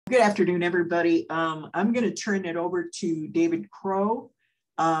Good afternoon, everybody. I'm going to turn it over to David Crow,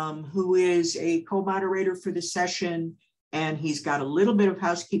 who is a co-moderator for the session, and he's got a little bit of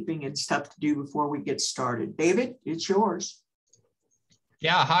housekeeping and stuff to do before we get started. David, it's yours.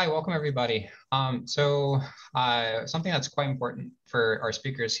 Yeah, hi, welcome everybody. Something that's quite important for our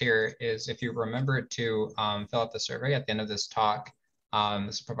speakers here is if you remember to fill out the survey at the end of this talk,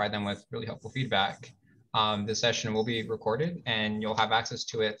 this will provide them with really helpful feedback. The session will be recorded and you'll have access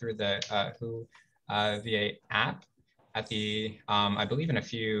to it through the WHO VA app at the, I believe in a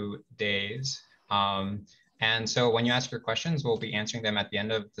few days. And so when you ask your questions, we'll be answering them at the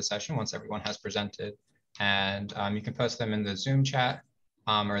end of the session once everyone has presented. And you can post them in the Zoom chat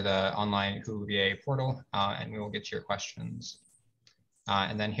or the online WHO VA portal, and we will get to your questions.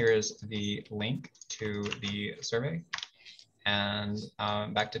 And then here is the link to the survey. And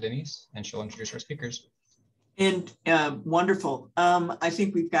back to Denise, and she'll introduce our speakers. And wonderful. I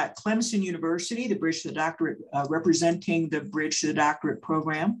think we've got Clemson University, the Bridge to the Doctorate, representing the Bridge to the Doctorate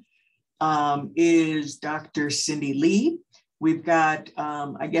program is Dr. Cindy Lee. We've got,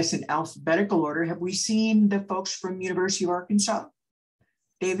 I guess, in alphabetical order. Have we seen the folks from University of Arkansas?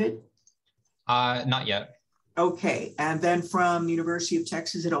 David? Not yet. Okay, and then from the University of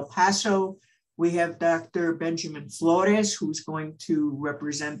Texas at El Paso, we have Dr. Benjamin Flores, who's going to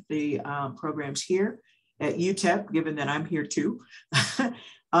represent the programs here at UTEP, given that I'm here too.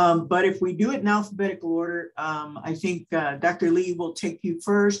 But if we do it in alphabetical order, I think Dr. Lee will take you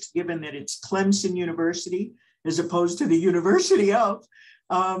first, given that it's Clemson University, as opposed to the University of.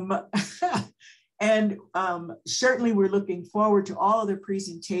 And certainly we're looking forward to all of the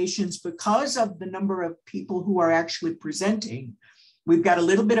presentations because of the number of people who are actually presenting. We've got a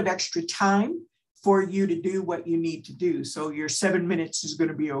little bit of extra time for you to do what you need to do. So your 7 minutes is going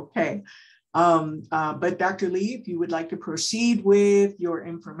to be okay. But Dr. Lee, if you would like to proceed with your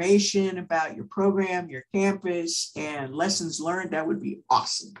information about your program, your campus, and lessons learned, that would be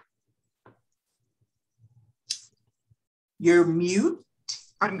awesome. You're mute.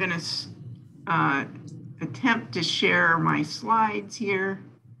 I'm going to attempt to share my slides here.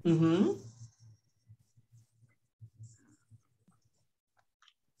 Mm-hmm.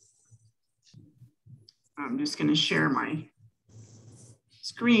 I'm just going to share my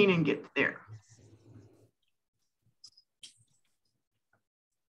screen and get there.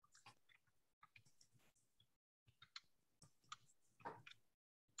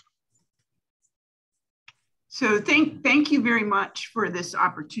 So thank you very much for this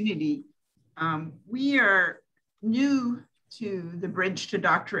opportunity. We are new to the Bridge to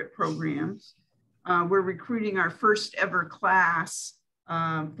Doctorate programs. We're recruiting our first ever class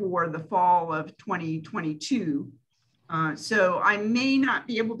for the fall of 2022. So I may not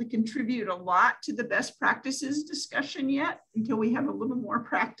be able to contribute a lot to the best practices discussion yet until we have a little more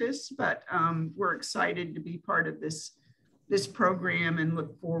practice, but we're excited to be part of this program and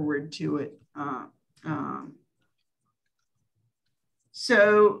look forward to it.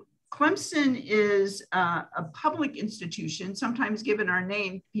 So Clemson is a public institution. Sometimes given our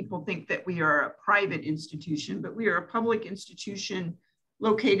name, people think that we are a private institution, but we are a public institution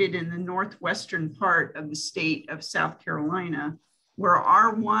located in the northwestern part of the state of South Carolina. We're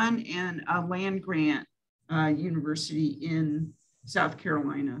R1 and a land grant university in South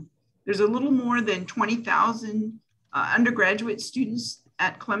Carolina. There's a little more than 20,000 undergraduate students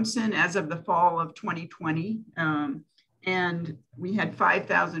at Clemson as of the fall of 2020. And we had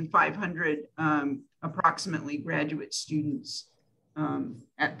 5,500 approximately graduate students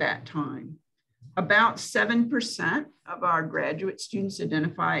at that time. About 7% of our graduate students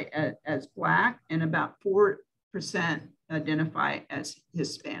identify as Black, and about 4% identify as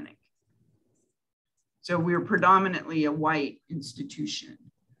Hispanic. So we're predominantly a white institution.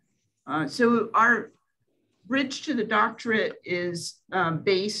 So our Bridge to the Doctorate is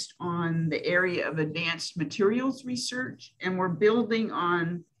based on the area of advanced materials research, and we're building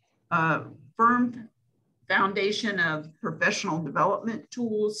on a firm foundation of professional development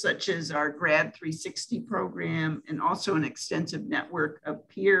tools, such as our Grad 360 program, and also an extensive network of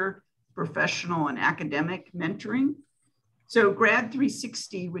peer, professional, and academic mentoring. So Grad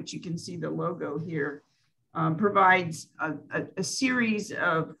 360, which you can see the logo here, provides a series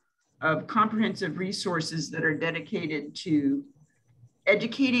of comprehensive resources that are dedicated to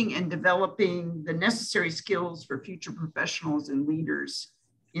educating and developing the necessary skills for future professionals and leaders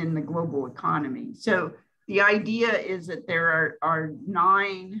in the global economy. So the idea is that there are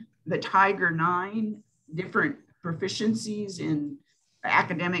the Tiger 9 different proficiencies in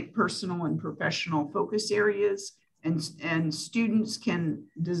academic, personal, and professional focus areas, and students can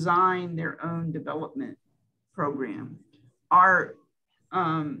design their own development program. Our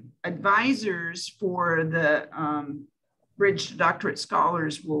advisors for the Bridge to Doctorate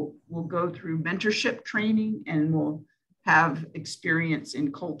scholars will go through mentorship training and will have experience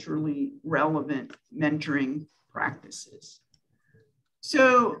in culturally relevant mentoring practices.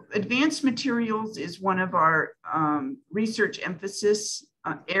 So advanced materials is one of our research emphasis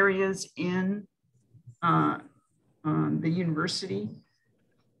areas in the university.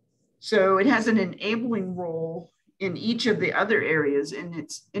 So it has an enabling role in each of the other areas, and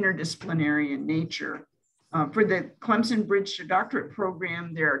it's interdisciplinary in nature. For the Clemson Bridge to Doctorate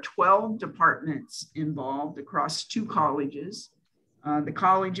program, there are 12 departments involved across 2 colleges, the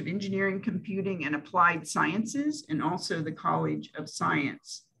College of Engineering, Computing, and Applied Sciences, and also the College of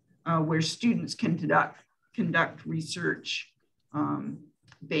Science, where students can conduct research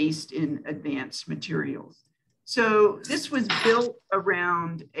based in advanced materials. So this was built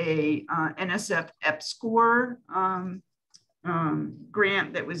around a NSF EPSCoR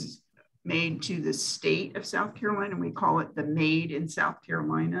grant that was made to the state of South Carolina. We call it the Made in South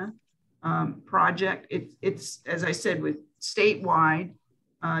Carolina project. It's, as I said, with statewide.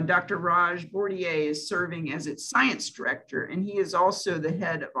 Dr. Raj Bordier is serving as its science director, and he is also the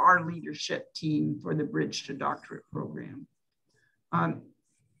head of our leadership team for the Bridge to Doctorate program.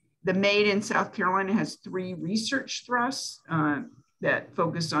 The Made in South Carolina has 3 research thrusts that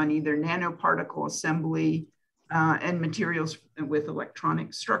focus on either nanoparticle assembly and materials with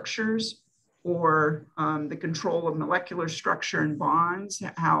electronic structures, or the control of molecular structure and bonds,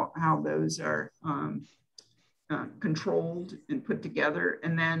 how those are controlled and put together,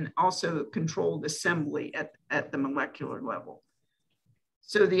 and then also controlled assembly at the molecular level.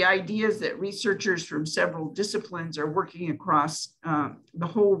 So the idea is that researchers from several disciplines are working across the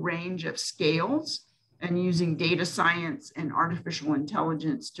whole range of scales and using data science and artificial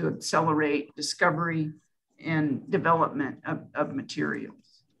intelligence to accelerate discovery and development of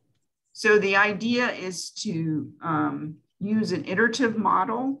materials. So the idea is to use an iterative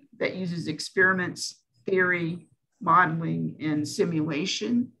model that uses experiments, theory, modeling, and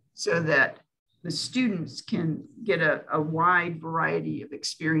simulation so that the students can get a wide variety of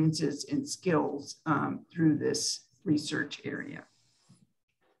experiences and skills through this research area.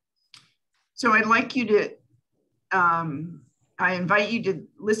 So I'd like you to, I invite you to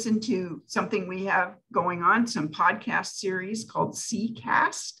listen to something we have going on, some podcast series called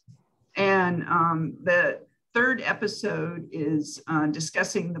CCast. And the 3rd episode is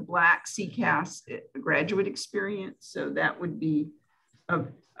discussing the Black CCast graduate experience. So that would be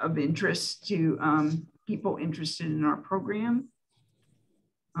of interest to people interested in our program.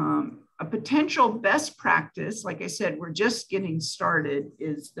 A potential best practice, like I said, we're just getting started,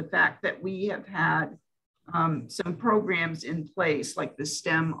 is the fact that we have had some programs in place like the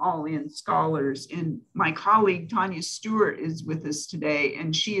STEM All-In Scholars. And my colleague, Tanya Stewart, is with us today,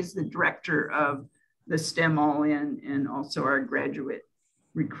 and she is the director of the STEM All-In and also our graduate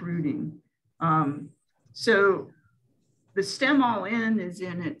recruiting. So the STEM All-In is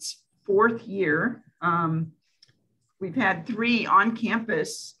in its 4th year. We've had 3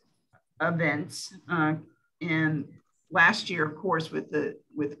 on-campus events, and last year, of course, with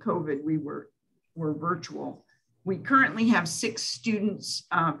COVID, we were virtual. We currently have 6 students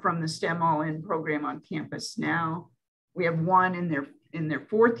from the STEM All-In program on campus now. We have 1 in their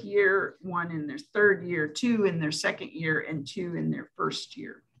 4th year, 1 in their 3rd year, 2 in their 2nd year, and 2 in their 1st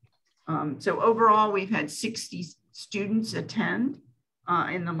year. So overall, we've had 60 students attend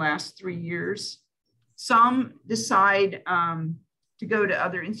in the last 3 years. Some decide to go to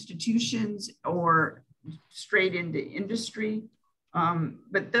other institutions or straight into industry.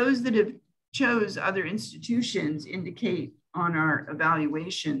 But those that have chose other institutions indicate on our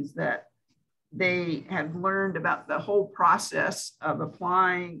evaluations that they have learned about the whole process of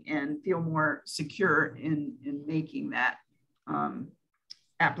applying and feel more secure in making that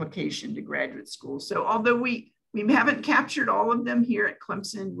application to graduate school. So although we haven't captured all of them here at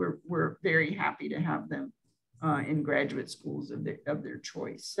Clemson, we're very happy to have them in graduate schools of their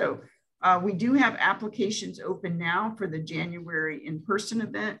choice. So we do have applications open now for the January in-person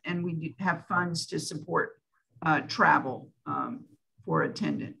event, and we do have funds to support travel for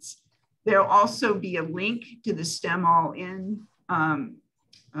attendance. There'll also be a link to the STEM All-In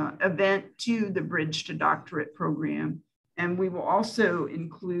event to the Bridge to Doctorate program. And we will also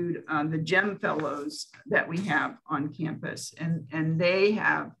include the GEM fellows that we have on campus, and they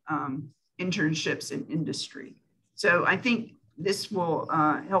have internships in industry. So I think this will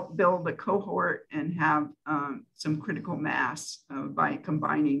help build a cohort and have some critical mass by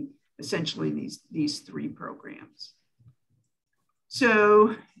combining essentially these 3 programs.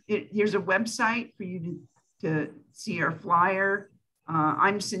 So here's a website for you to see our flyer.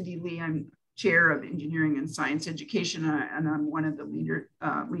 I'm Cindy Lee. I'm Chair of Engineering and Science Education, and I'm one of the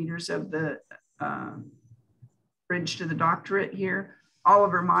leaders of the Bridge to the Doctorate here.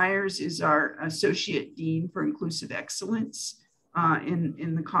 Oliver Myers is our Associate Dean for Inclusive Excellence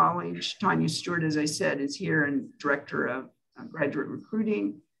in the college. Tanya Stewart, as I said, is here and Director of Graduate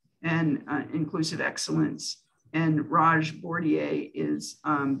Recruiting and Inclusive Excellence. And Raj Bordier is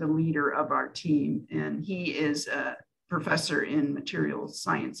the leader of our team, and he is a professor in materials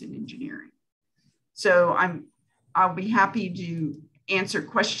science and engineering. So I'll be happy to answer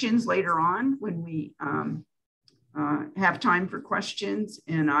questions later on when we have time for questions,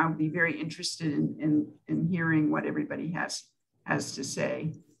 and I'll be very interested in hearing what everybody has to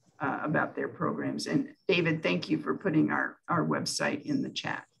say about their programs. And David, thank you for putting our website in the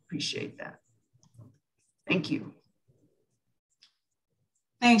chat. Appreciate that. Thank you.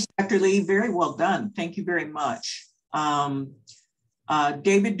 Thanks, Dr. Lee. Very well done. Thank you very much.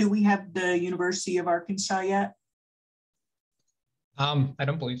 David, do we have the University of Arkansas yet? I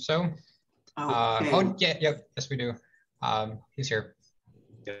don't believe so. Okay. Oh, yeah, yes, we do. He's here.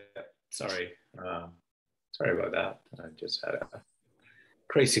 Yeah, sorry. Sorry about that. I just had a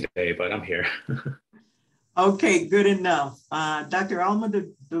crazy day, but I'm here. Okay, good enough. Dr.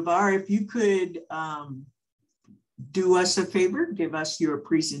 Almodovar, if you could do us a favor, give us your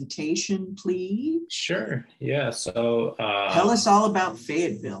presentation, please. Sure, yeah, so. Tell us all about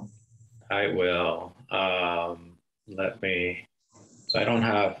Fayetteville. I will. So I don't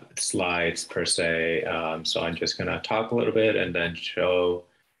have slides per se, so I'm just gonna talk a little bit and then show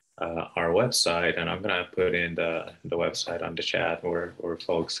our website, and I'm gonna put in the website on the chat where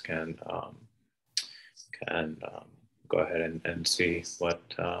folks can go ahead and see what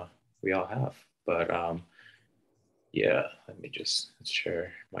we all have. But yeah, let me just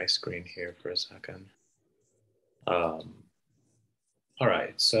share my screen here for a second. All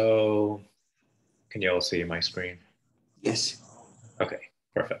right, so can you all see my screen? Yes. Okay,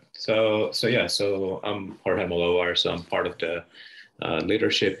 perfect. So yeah, so I'm Jorge Molovar, so I'm part of the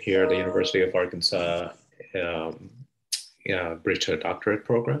leadership here at the University of Arkansas Bridge to Doctorate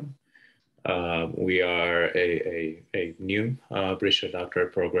program. We are a new Bridge to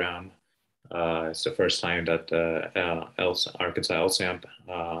Doctorate program. It's the first time that Arkansas LSAMP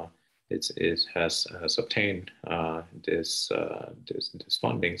has obtained this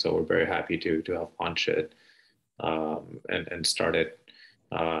funding, so we're very happy to have launched it and started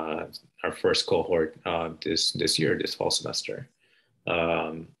our first cohort this year, this fall semester.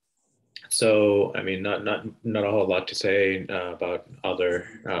 So I mean, not a whole lot to say about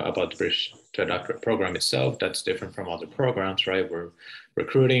the Bridge to Doctorate program itself. That's different from other programs, right? We're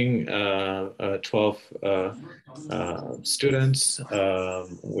recruiting 12 students.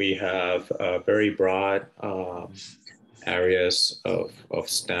 We have very broad areas of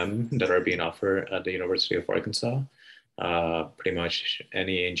STEM that are being offered at the University of Arkansas. Pretty much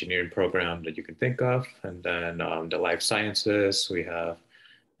any engineering program that you can think of, and then the life sciences, we have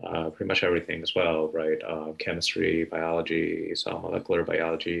pretty much everything as well, right? Chemistry, biology, cell molecular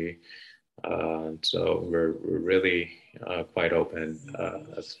biology. So we're really quite open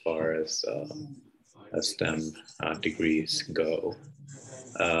as far as STEM degrees go.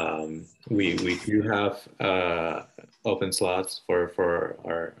 We do have open slots for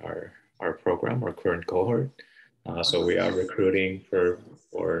our program, our current cohort. So we are recruiting for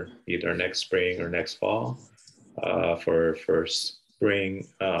either next spring or next fall. For spring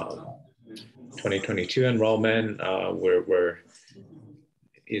 2022 enrollment,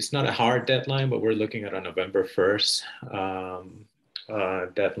 it's not a hard deadline, but we're looking at a November 1st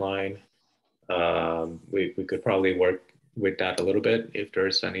deadline. We could probably work with that a little bit if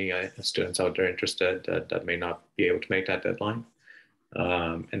there's any students out there interested that may not be able to make that deadline.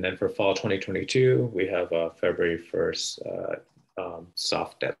 And then for fall 2022, we have a February 1st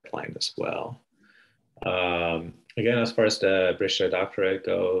soft deadline as well. Again, as far as the Bridge to Doctorate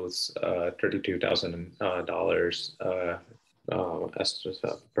goes, $32,000 as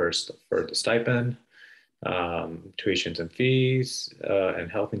first for the stipend, tuitions and fees,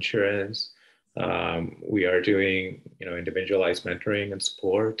 and health insurance. We are doing, individualized mentoring and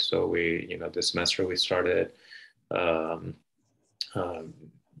support. So this semester we started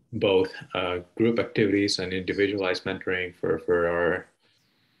both group activities and individualized mentoring for our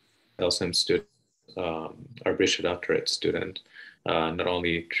LSAMP students, our Bridge to Doctorate student, not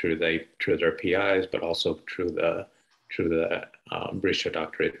only through their PIs, but also through the Bridge to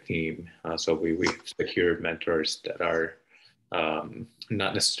Doctorate team. So we secured mentors that are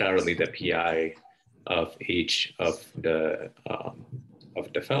not necessarily the PI of each of the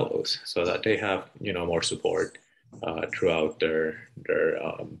fellows, so that they have more support throughout their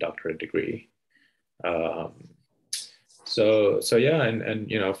doctorate degree. So yeah, and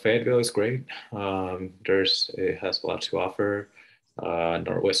you know, Fayetteville is great. It has a lot to offer.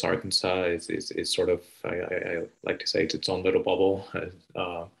 Northwest Arkansas is sort of, I like to say, it's its own little bubble.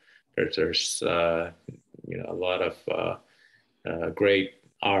 There's you know, a lot of great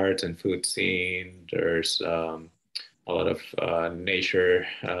art and food scene. There's a lot of nature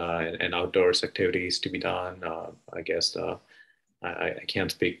and outdoors activities to be done. I guess I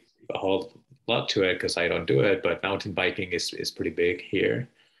can't speak a whole lot to it because I don't do it, but mountain biking is pretty big here.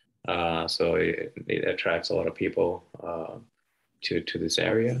 So it attracts a lot of people to this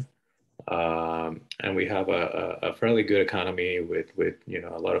area. And we have a fairly good economy with you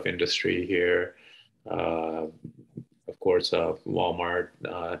know, a lot of industry here. Of course, Walmart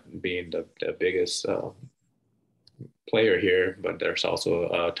being the biggest player here, but there's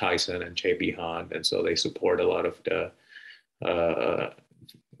also Tyson and JB Hunt, and so they support a lot of the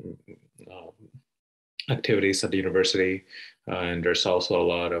activities at the university. And there's also a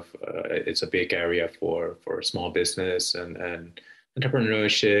lot of, it's a big area for small business and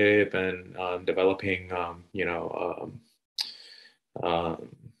entrepreneurship and developing, you know,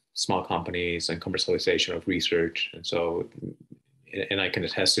 small companies and commercialization of research. And so, and I can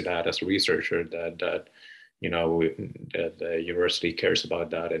attest to that as a researcher that you know, the university cares about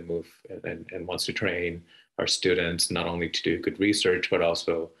that and wants to train our students not only to do good research, but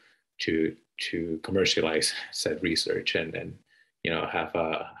also to commercialize said research and you know, have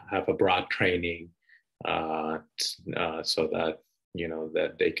a broad training so that, you know,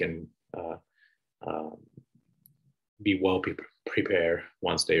 that they can be well prepared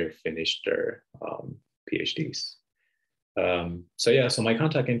once they're finished their PhDs. So yeah, so my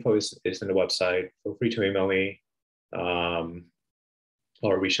contact info is in the website. Feel free to email me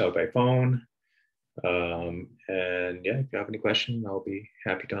or reach out by phone. And yeah, if you have any questions, I'll be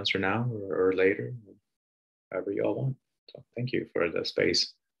happy to answer now or later, however you all want. So thank you for the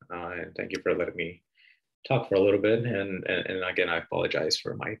space, and thank you for letting me talk for a little bit. And again, I apologize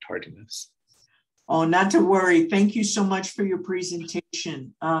for my tardiness. Oh, not to worry. Thank you so much for your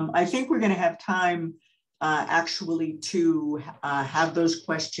presentation. I think we're going to have time actually to have those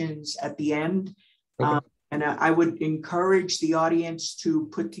questions at the end. Okay. And I would encourage the audience to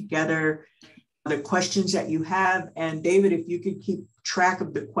put together the questions that you have. And David, if you could keep track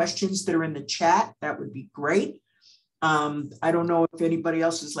of the questions that are in the chat, that would be great. I don't know if anybody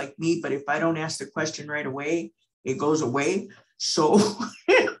else is like me, but if I don't ask the question right away, it goes away. So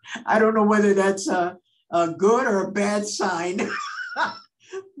I don't know whether that's a good or a bad sign,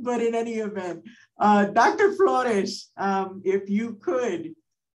 but in any event, Dr. Flores, if you could.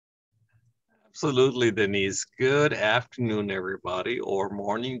 Absolutely, Denise. Good afternoon, everybody, or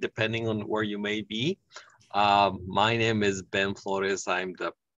morning, depending on where you may be. My name is Ben Flores. I'm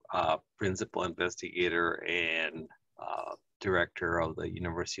the principal investigator and director of the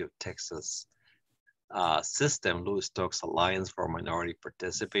University of Texas system, Louis Stokes Alliance for Minority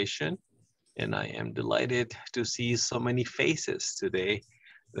Participation. And I am delighted to see so many faces today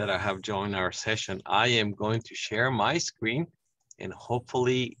that I have joined our session. I am going to share my screen and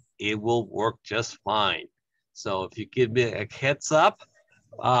hopefully it will work just fine. So if you give me a heads up,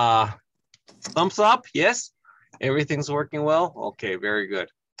 thumbs up, yes, everything's working well. Okay, very good.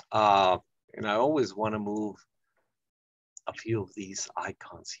 And I always want to move a few of these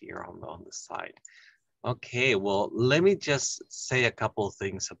icons here on the side. Okay, well, let me just say a couple of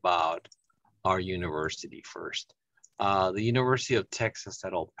things about our university first. The University of Texas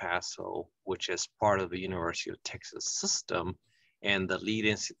at El Paso, which is part of the University of Texas system and the lead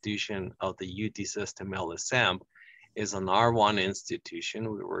institution of the UT system, LSAMP, is an R1 institution.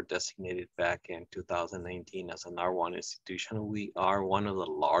 We were designated back in 2019 as an R1 institution. We are one of the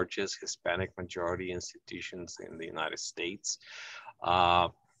largest Hispanic majority institutions in the United States.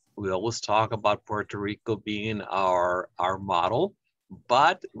 We always talk about Puerto Rico being our model,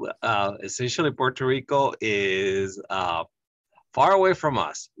 but essentially Puerto Rico is far away from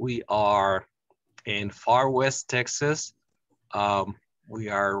us. We are in far west Texas. We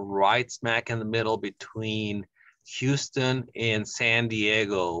are right smack in the middle between Houston and San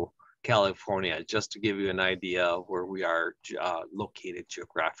Diego, California, just to give you an idea of where we are located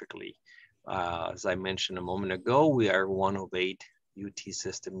geographically. As I mentioned a moment ago, we are one of 8 UT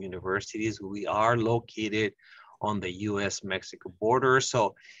system universities. We are located on the US-Mexico border.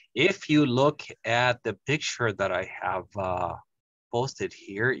 So if you look at the picture that I have posted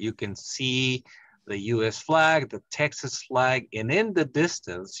here, you can see the US flag, the Texas flag, and in the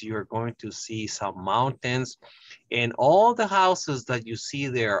distance, you're going to see some mountains, and all the houses that you see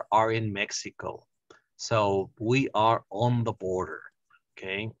there are in Mexico. So we are on the border,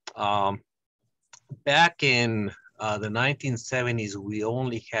 okay? Back in the 1970s, we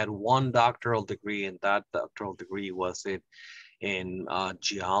only had one doctoral degree, and that doctoral degree was in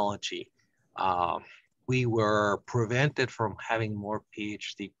geology. We were prevented from having more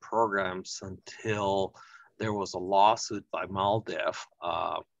PhD programs until there was a lawsuit by MALDEF.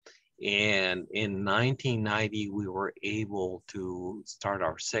 And in 1990, we were able to start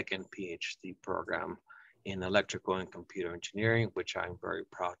our second PhD program in electrical and computer engineering, which I'm very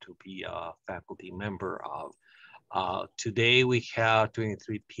proud to be a faculty member of. Today, we have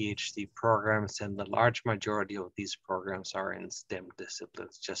 23 PhD programs, and the large majority of these programs are in STEM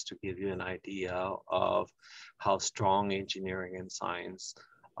disciplines, just to give you an idea of how strong engineering and science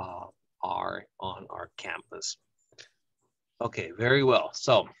are on our campus. Okay, very well.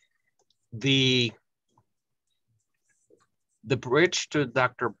 So the Bridge to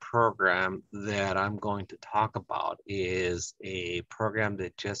Doctor program that I'm going to talk about is a program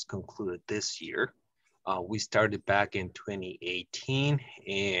that just concluded this year. We started back in 2018,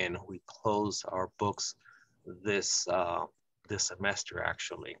 and we closed our books this semester.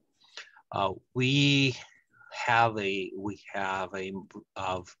 Actually, we have a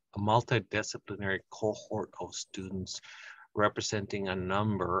multidisciplinary cohort of students representing a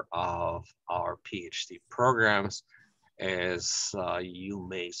number of our PhD programs. As you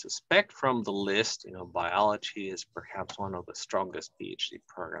may suspect from the list, biology is perhaps one of the strongest PhD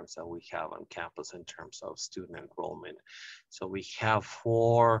programs that we have on campus in terms of student enrollment. So we have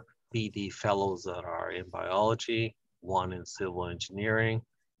 4 PD fellows that are in biology, 1 in civil engineering,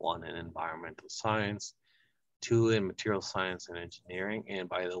 1 in environmental science, 2 in material science and engineering. And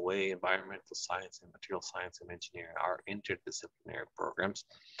by the way, environmental science and material science and engineering are interdisciplinary programs.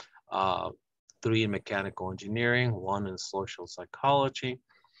 3 in mechanical engineering, 1 in social psychology.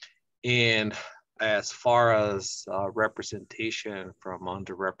 And as far as representation from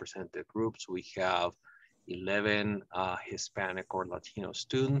underrepresented groups, we have 11 Hispanic or Latino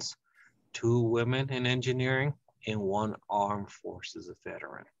students, 2 women in engineering, and 1 armed forces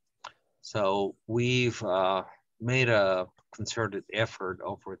veteran. So we've made a concerted effort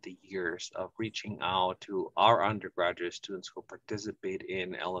over the years of reaching out to our undergraduate students who participate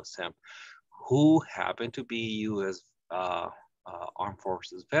in LSMP, who happen to be U.S. Armed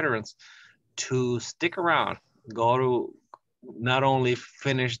Forces veterans, to stick around, go to not only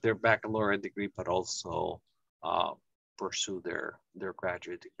finish their baccalaureate degree, but also pursue their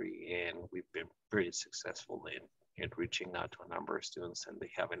graduate degree. And we've been pretty successful in reaching out to a number of students, and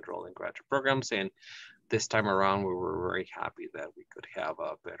they have enrolled in graduate programs. And this time around, we were very happy that we could have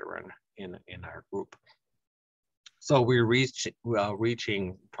a veteran in our group. So we're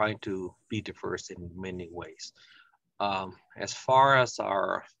trying to be diverse in many ways. As far as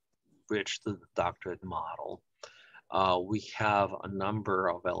our Bridge to the Doctorate model, we have a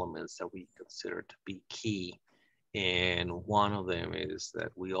number of elements that we consider to be key. And one of them is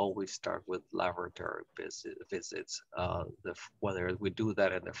that we always start with laboratory visits. Whether we do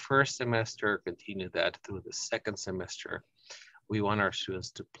that in the first semester, continue that through the second semester, we want our students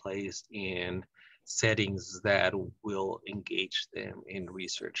to place in settings that will engage them in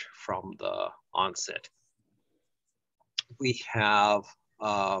research from the onset. We have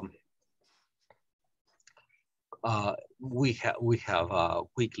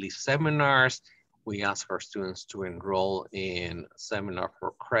weekly seminars. We ask our students to enroll in seminar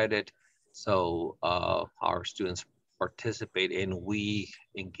for credit. So our students participate and we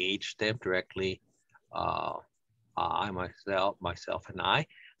engage them directly. Myself and I,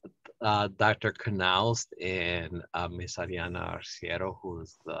 Dr. Knaust and Ms. Ariana Arciero, who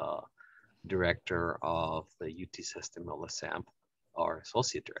is the director of the UT system LSAMP, or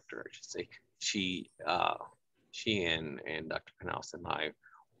associate director, I should say. She and Dr. Knaust and I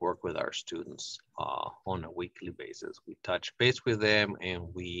work with our students on a weekly basis. We touch base with them,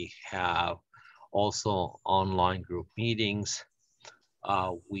 and we have also online group meetings.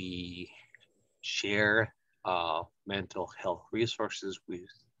 We share mental health resources. We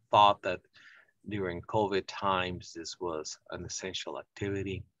thought that during COVID times, this was an essential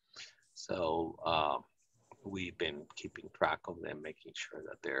activity. So we've been keeping track of them, making sure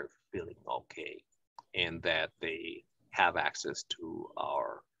that they're feeling okay and that they have access to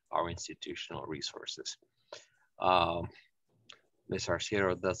our institutional resources. Ms.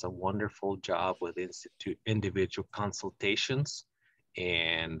 Arciero does a wonderful job with individual consultations,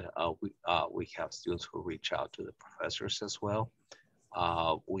 and we have students who reach out to the professors as well.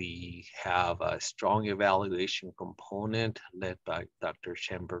 We have a strong evaluation component led by Dr.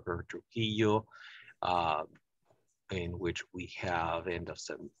 Schemberger Trujillo. in which we have end of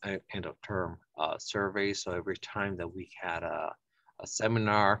term surveys. So every time that we had a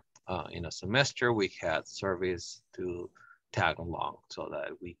seminar in a semester, we had surveys to tag along so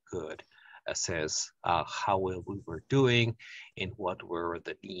that we could assess how well we were doing and what were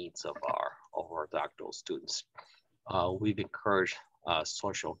the needs of our doctoral students. We've encouraged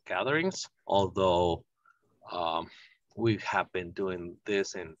social gatherings, although we have been doing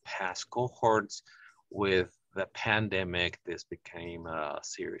this in past cohorts. With the pandemic, this became a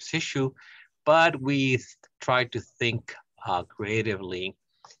serious issue, but we tried to think creatively.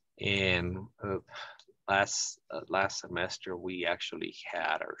 And last semester, we actually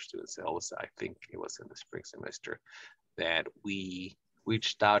had our students, I think it was in the spring semester, that we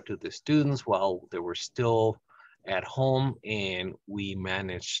reached out to the students while they were still at home, and we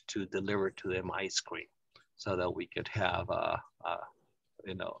managed to deliver to them ice cream so that we could have a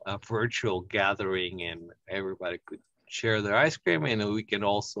virtual gathering and everybody could share their ice cream, and we can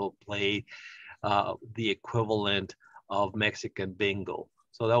also play the equivalent of Mexican bingo.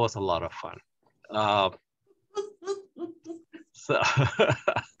 So that was a lot of fun. So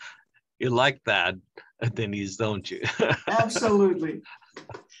you like that, Denise, don't you? Absolutely.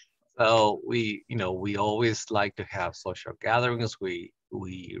 So we always like to have social gatherings. We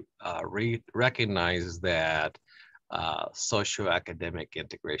recognize that socio-academic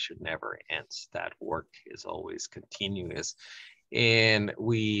integration never ends. That work is always continuous. And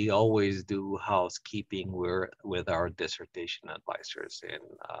we always do housekeeping with our dissertation advisors. And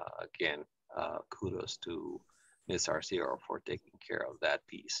again, kudos to Ms. Arceo for taking care of that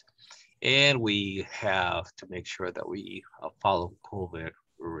piece. And we have to make sure that we follow COVID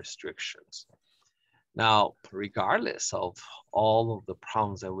restrictions. Now, regardless of all of the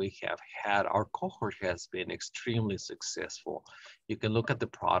problems that we have had, our cohort has been extremely successful. You can look at the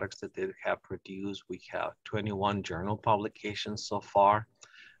products that they have produced. We have 21 journal publications so far,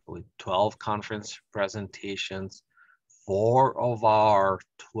 with 12 conference presentations. 4 of our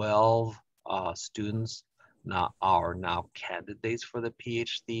 12 students are now candidates for the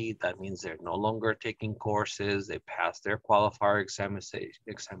PhD. That means they're no longer taking courses. They passed their qualifier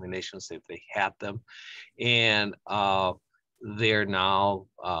examinations if they had them. And they're now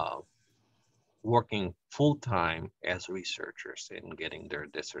working full-time as researchers and getting their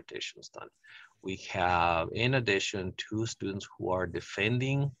dissertations done. We have, in addition, 2 students who are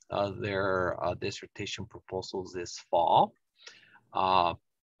defending their dissertation proposals this fall.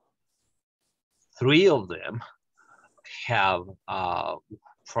 3 of them have,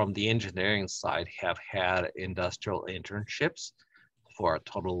 from the engineering side, have had industrial internships for a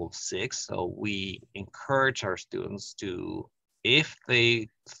total of 6. So we encourage our students to, if they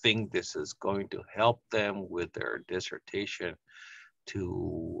think this is going to help them with their dissertation,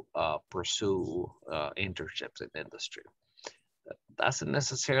 to pursue internships in industry. That doesn't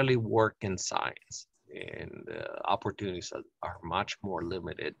necessarily work in science, and opportunities are much more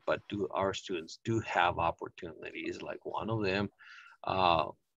limited, but our students do have opportunities. Like one of them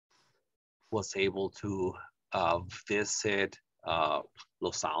was able to visit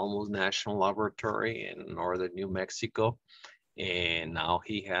Los Alamos National Laboratory in northern New Mexico, and now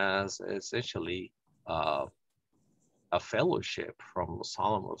he has essentially a fellowship from Los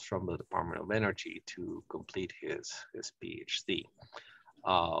Alamos, from the Department of Energy, to complete his PhD.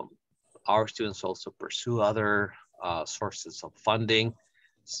 Our students also pursue other sources of funding.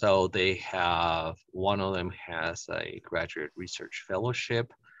 So they have, one of them has a graduate research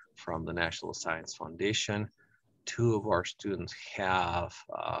fellowship from the National Science Foundation. 2 of our students have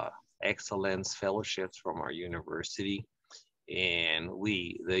excellence fellowships from our university. And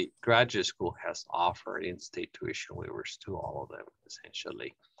the graduate school has offered in-state tuition waivers to all of them,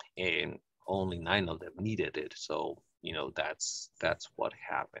 essentially. And only 9 of them needed it. So, that's what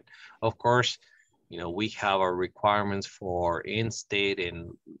happened. Of course, we have our requirements for in-state,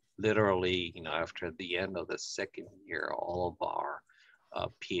 and literally, after the end of the 2nd year, all of our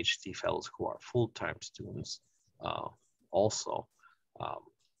PhD fellows who are full-time students also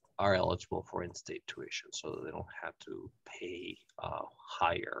are eligible for in-state tuition, so they don't have to pay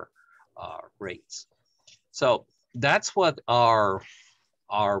higher rates. So that's what our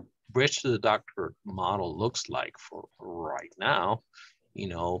bridge to the doctorate model looks like for right now.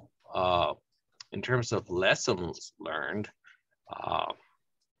 In terms of lessons learned,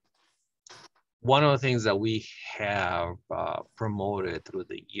 one of the things that we have promoted through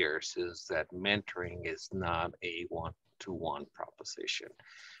the years is that mentoring is not a one-to-one proposition.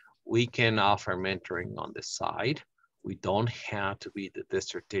 We can offer mentoring on the side. We don't have to be the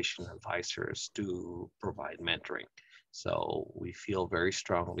dissertation advisors to provide mentoring. So we feel very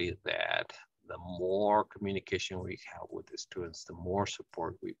strongly that the more communication we have with the students, the more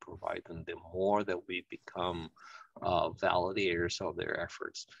support we provide them, the more that we become validators of their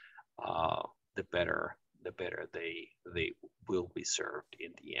efforts, the better they will be served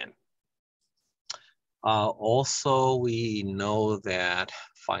in the end. Also, we know that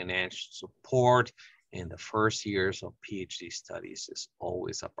financial support in the first years of PhD studies is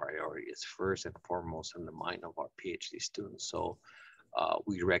always a priority. It's first and foremost in the mind of our PhD students. So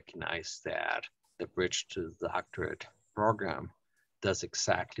we recognize that the Bridge to the Doctorate program does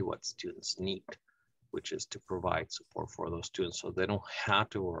exactly what students need, which is to provide support for those students so they don't have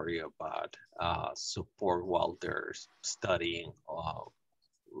to worry about support while they're studying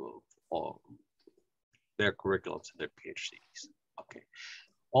their curriculums and their PhDs. Okay.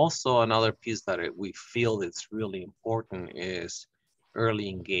 Also, another piece that we feel is really important is early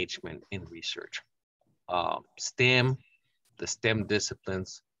engagement in research. The STEM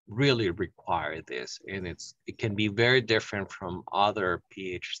disciplines really require this, and it can be very different from other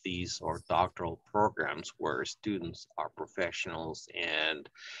PhDs or doctoral programs where students are professionals and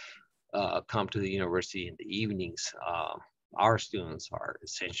come to the university in the evenings. Our students are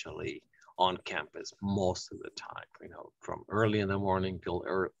essentially on campus most of the time, from early in the morning till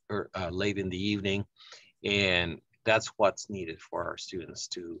late in the evening. And that's what's needed for our students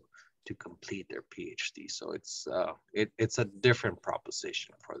to complete their PhD. So it's a different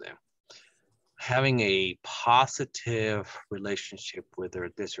proposition for them. Having a positive relationship with their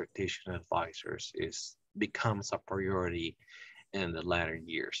dissertation advisors becomes a priority in the latter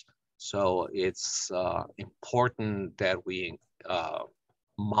years. So it's important that we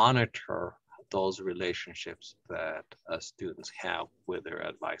monitor those relationships that students have with their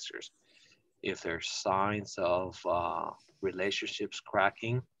advisors. If there's signs of relationships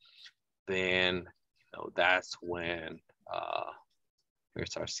cracking, then that's when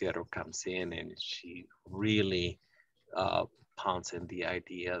Ms. Arciero comes in, and she really pounds in the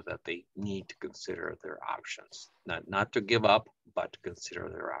idea that they need to consider their options, not to give up, but to consider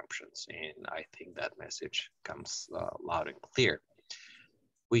their options. And I think that message comes loud and clear.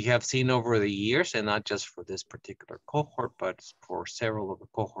 We have seen over the years, and not just for this particular cohort, but for several of the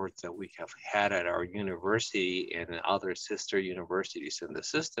cohorts that we have had at our university and other sister universities in the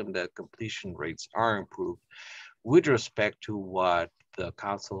system, that completion rates are improved with respect to what the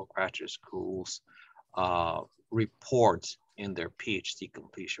Council of Graduate Schools reports in their PhD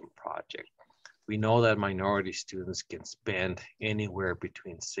completion project. We know that minority students can spend anywhere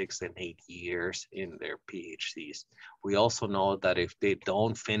between 6 and 8 years in their PhDs. We also know that if they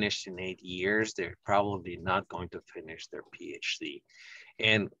don't finish in 8 years, they're probably not going to finish their PhD.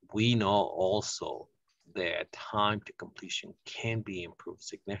 And we know also that time to completion can be improved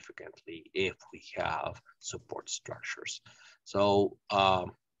significantly if we have support structures. So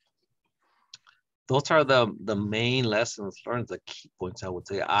those are the main lessons learned, the key points I would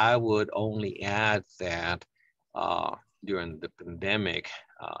say. I would only add that during the pandemic,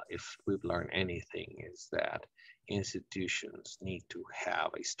 if we've learned anything, is that institutions need to have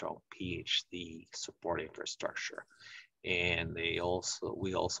a strong PhD support infrastructure. And we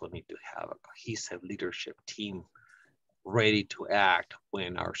also need to have a cohesive leadership team ready to act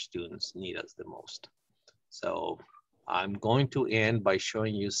when our students need us the most. So I'm going to end by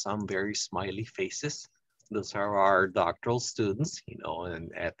showing you some very smiley faces. Those are our doctoral students,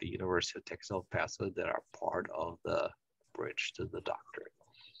 and at the University of Texas El Paso that are part of the Bridge to the Doctorate.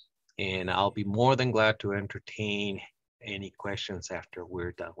 And I'll be more than glad to entertain any questions after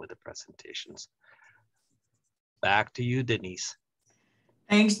we're done with the presentations. Back to you, Denise.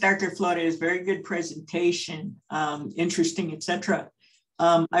 Thanks, Dr. Flores. Very good presentation, interesting, etc.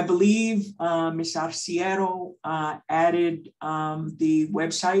 I believe Ms. Arciero added the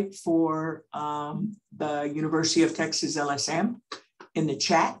website for the University of Texas LSAMP in the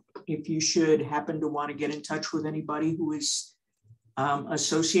chat. If you should happen to want to get in touch with anybody who is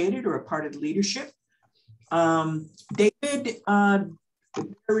associated or a part of the leadership. David,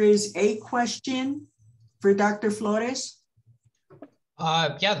 there is a question for Dr. Flores.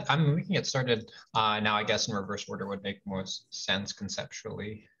 Yeah, we can get started now, I guess, in reverse order would make most sense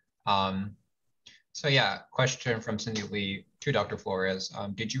conceptually. So yeah, question from Cindy Lee to Dr. Flores.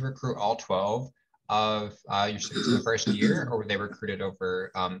 Did you recruit all 12 of your students in the first year, or were they recruited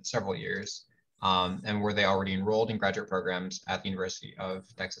over several years? And were they already enrolled in graduate programs at the University of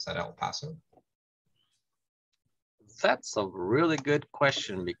Texas at El Paso? That's a really good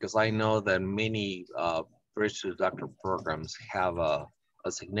question, because I know that many Bridge to the Doctorate programs have a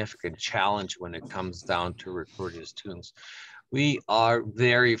significant challenge when it comes down to recruiting students. We are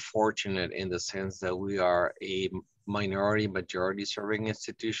very fortunate in the sense that we are a minority, majority serving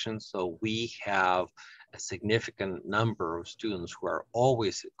institutions. So we have a significant number of students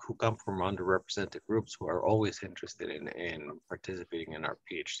who come from underrepresented groups who are always interested in participating in our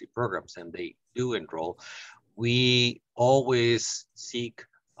PhD programs, and they do enroll. We always seek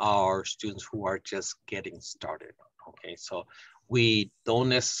our students who are just getting started. Okay, so we don't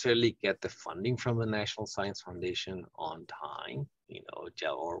necessarily get the funding from the National Science Foundation on time,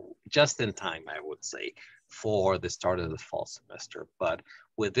 or just in time, I would say, for the start of the fall semester. But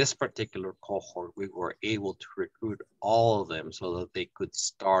with this particular cohort, we were able to recruit all of them so that they could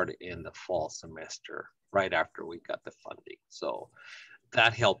start in the fall semester right after we got the funding. So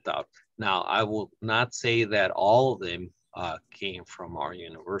that helped out. Now, I will not say that all of them came from our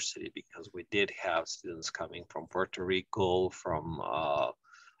university, because we did have students coming from Puerto Rico, from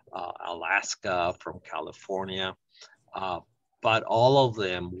Alaska, from California, but all of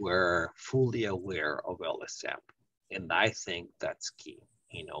them were fully aware of LSAMP. And I think that's key.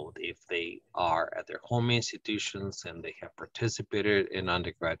 If they are at their home institutions and they have participated in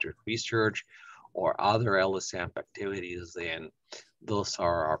undergraduate research or other LSAMP activities, then those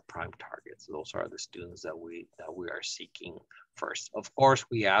are our prime targets. Those are the students that we are seeking first. Of course,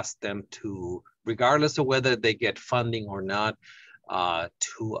 we ask them to, regardless of whether they get funding or not,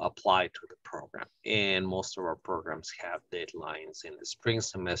 to apply to the program. And most of our programs have deadlines in the spring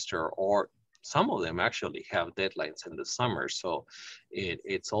semester, or some of them actually have deadlines in the summer. So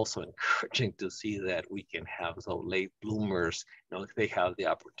it's also encouraging to see that we can have those late bloomers, if they have the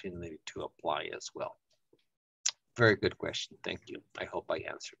opportunity to apply as well. Very good question. Thank you. I hope I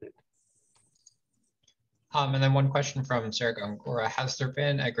answered it. And then one question from Sarah Gongora. Has there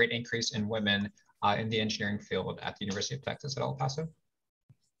been a great increase in women in the engineering field at the University of Texas at El Paso?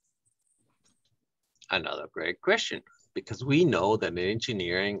 Another great question, because we know that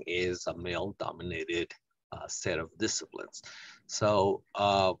engineering is a male-dominated set of disciplines. So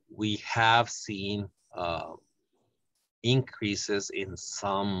we have seen increases in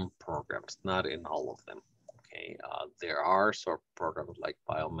some programs, not in all of them. Okay, there are sort of programs like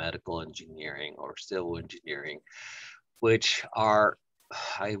biomedical engineering or civil engineering, which are,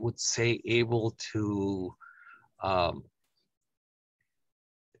 I would say, able to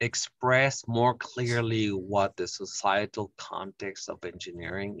express more clearly what the societal context of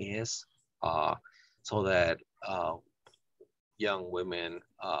engineering is, so that young women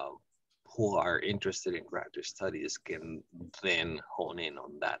who are interested in graduate studies can then hone in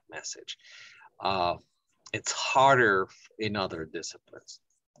on that message. It's harder in other disciplines,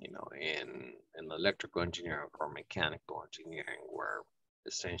 in electrical engineering or mechanical engineering, where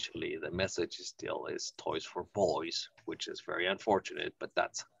essentially the message still is toys for boys, which is very unfortunate, but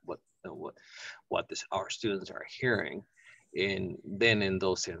that's what our students are hearing. And then in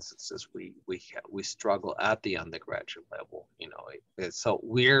those instances, we struggle at the undergraduate level. So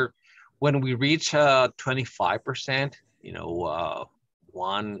when we reach 25%,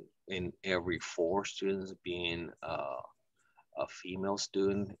 one in every 4 students being a female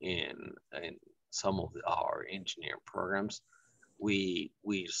student in some of our engineering programs, we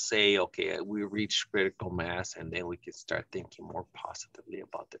say, okay, we reach critical mass, and then we can start thinking more positively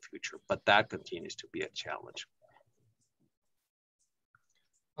about the future. But that continues to be a challenge.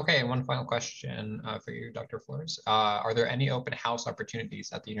 Okay, one final question for you, Dr. Flores. Are there any open house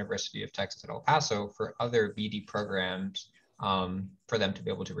opportunities at the University of Texas at El Paso for other BD programs for them to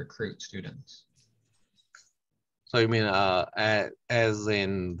be able to recruit students? So you mean as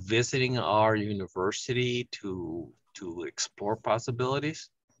in visiting our university to explore possibilities?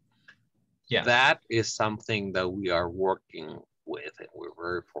 Yeah. That is something that we are working with, and we're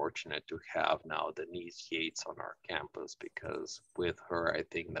very fortunate to have now Denise Yates on our campus, because with her, I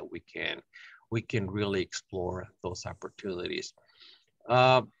think that we can really explore those opportunities.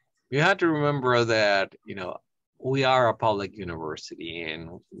 You have to remember that, we are a public university,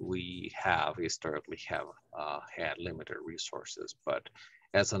 and we have historically had limited resources, but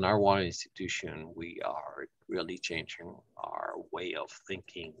as an R1 institution, we are really changing our way of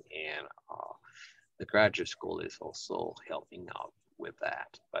thinking, and the graduate school is also helping out with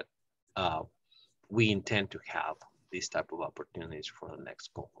that. But we intend to have these type of opportunities for the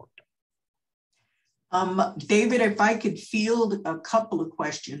next cohort. David, if I could field a couple of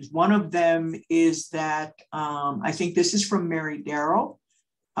questions. One of them is that I think this is from Mary Darrell.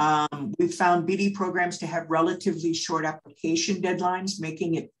 We've found BD programs to have relatively short application deadlines,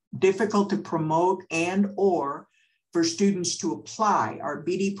 making it difficult to promote and/or for students to apply. Are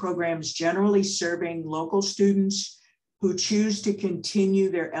BD programs generally serving local students who choose to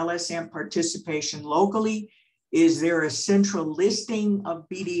continue their LSAMP participation locally? Is there a central listing of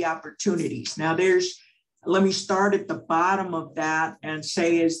BD opportunities? Now, there's let me start at the bottom of that and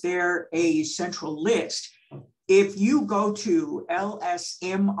say, is there a central list? If you go to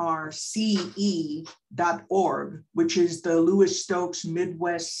LSMRCE.org, which is the Lewis Stokes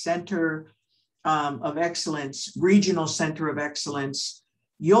Midwest Center of Excellence, Regional Center of Excellence,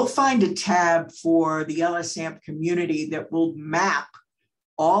 you'll find a tab for the LSAMP community that will map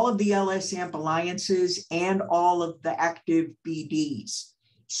all of the LSAMP alliances and all of the active BDs.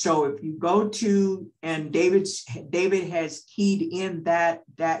 So if you go to, and David has keyed in that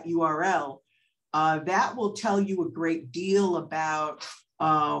URL, that will tell you a great deal about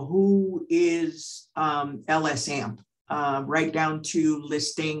who is LSAMP, right down to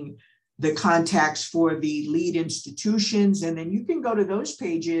listing the contacts for the lead institutions. And then you can go to those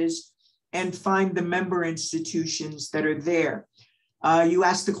pages and find the member institutions that are there. You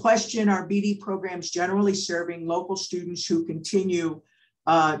asked the question, are BD programs generally serving local students who continue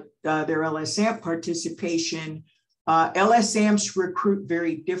their LSAMP participation? LSAMPs recruit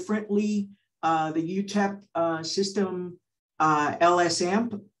very differently. The UTEP system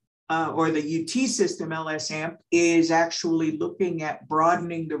LSAMP or the UT system LSAMP is actually looking at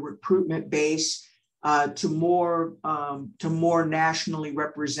broadening the recruitment base to more nationally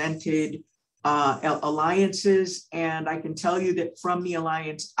represented alliances. And I can tell you that from the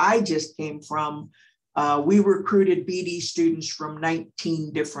alliance I just came from, we recruited BD students from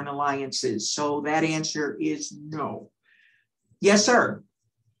 19 different alliances. So that answer is no. Yes, sir.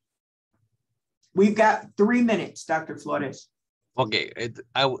 We've got 3 minutes, Dr. Flores. Okay, it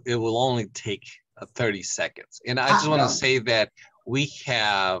will only take 30 seconds. And I just want to say that we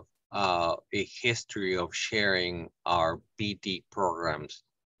have a history of sharing our BD programs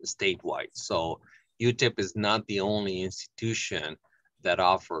statewide. So UTEP is not the only institution that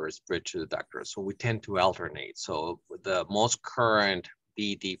offers Bridge to the Doctorate. So we tend to alternate. So the most current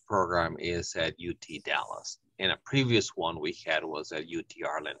BD program is at UT Dallas. And a previous one we had was at UT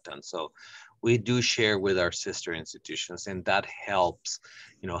Arlington. So we do share with our sister institutions, and that helps,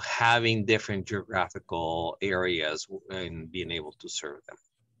 you know, having different geographical areas and being able to serve them.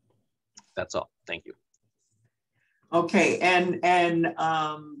 That's all. Thank you. Okay, and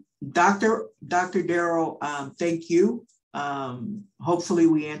Dr. Darrow, thank you. Hopefully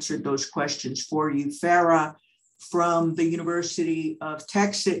we answered those questions for you. Farah from the University of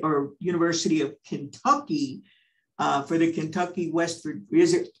Texas or University of Kentucky, for the Kentucky West,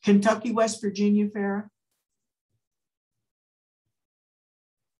 is it Kentucky West Virginia, Farah?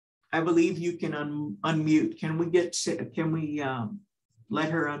 I believe you can unmute. Can we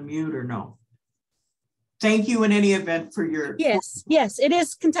let her unmute or no? Thank you in any event for your. Yes, it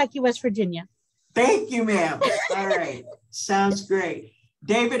is Kentucky West Virginia. Thank you, ma'am. All right, sounds great.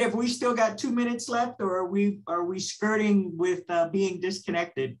 David, have we still got 2 minutes left, or are we skirting with being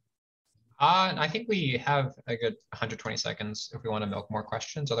disconnected? I think we have a good 120 seconds if we want to milk more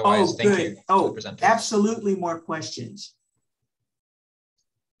questions. Otherwise, thank you to the presenter. Absolutely more questions.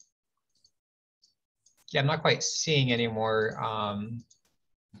 Yeah, I'm not quite seeing any more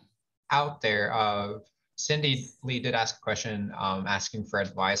out there. Cindy Lee did ask a question asking for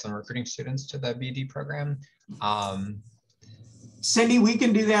advice on recruiting students to the BD program. Cindy, we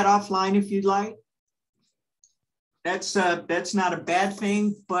can do that offline if you'd like. That's not a bad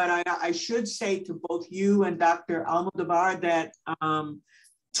thing, but I should say to both you and Dr. Almodovar that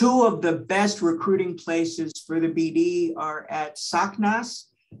 2 of the best recruiting places for the BD are at SACNAS,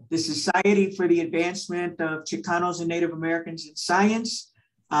 the Society for the Advancement of Chicanos and Native Americans in Science.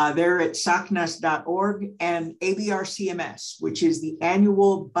 They're at sacnas.org, and ABRCMS, which is the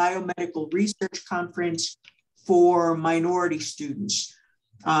annual biomedical research conference for minority students.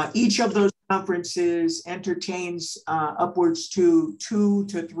 Each of those conferences entertains upwards to 2,000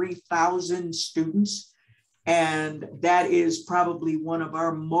 to 3,000 students. And that is probably one of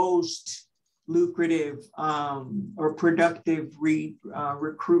our most lucrative or productive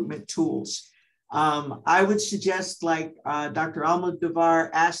recruitment tools. I would suggest, like Dr.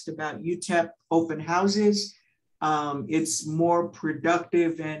 Almodovar asked about UTEP open houses, it's more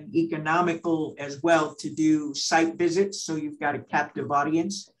productive and economical as well to do site visits. So you've got a captive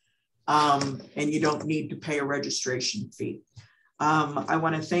audience and you don't need to pay a registration fee. I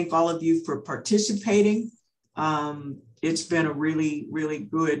want to thank all of you for participating. It's been a really, really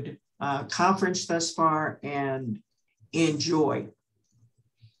good conference thus far, and enjoy.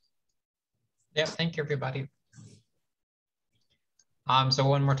 Yeah, thank you, everybody. So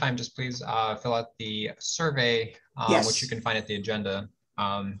one more time, just please fill out the survey, yes, which you can find at the agenda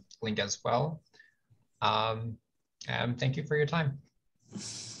link as well. And thank you for your time.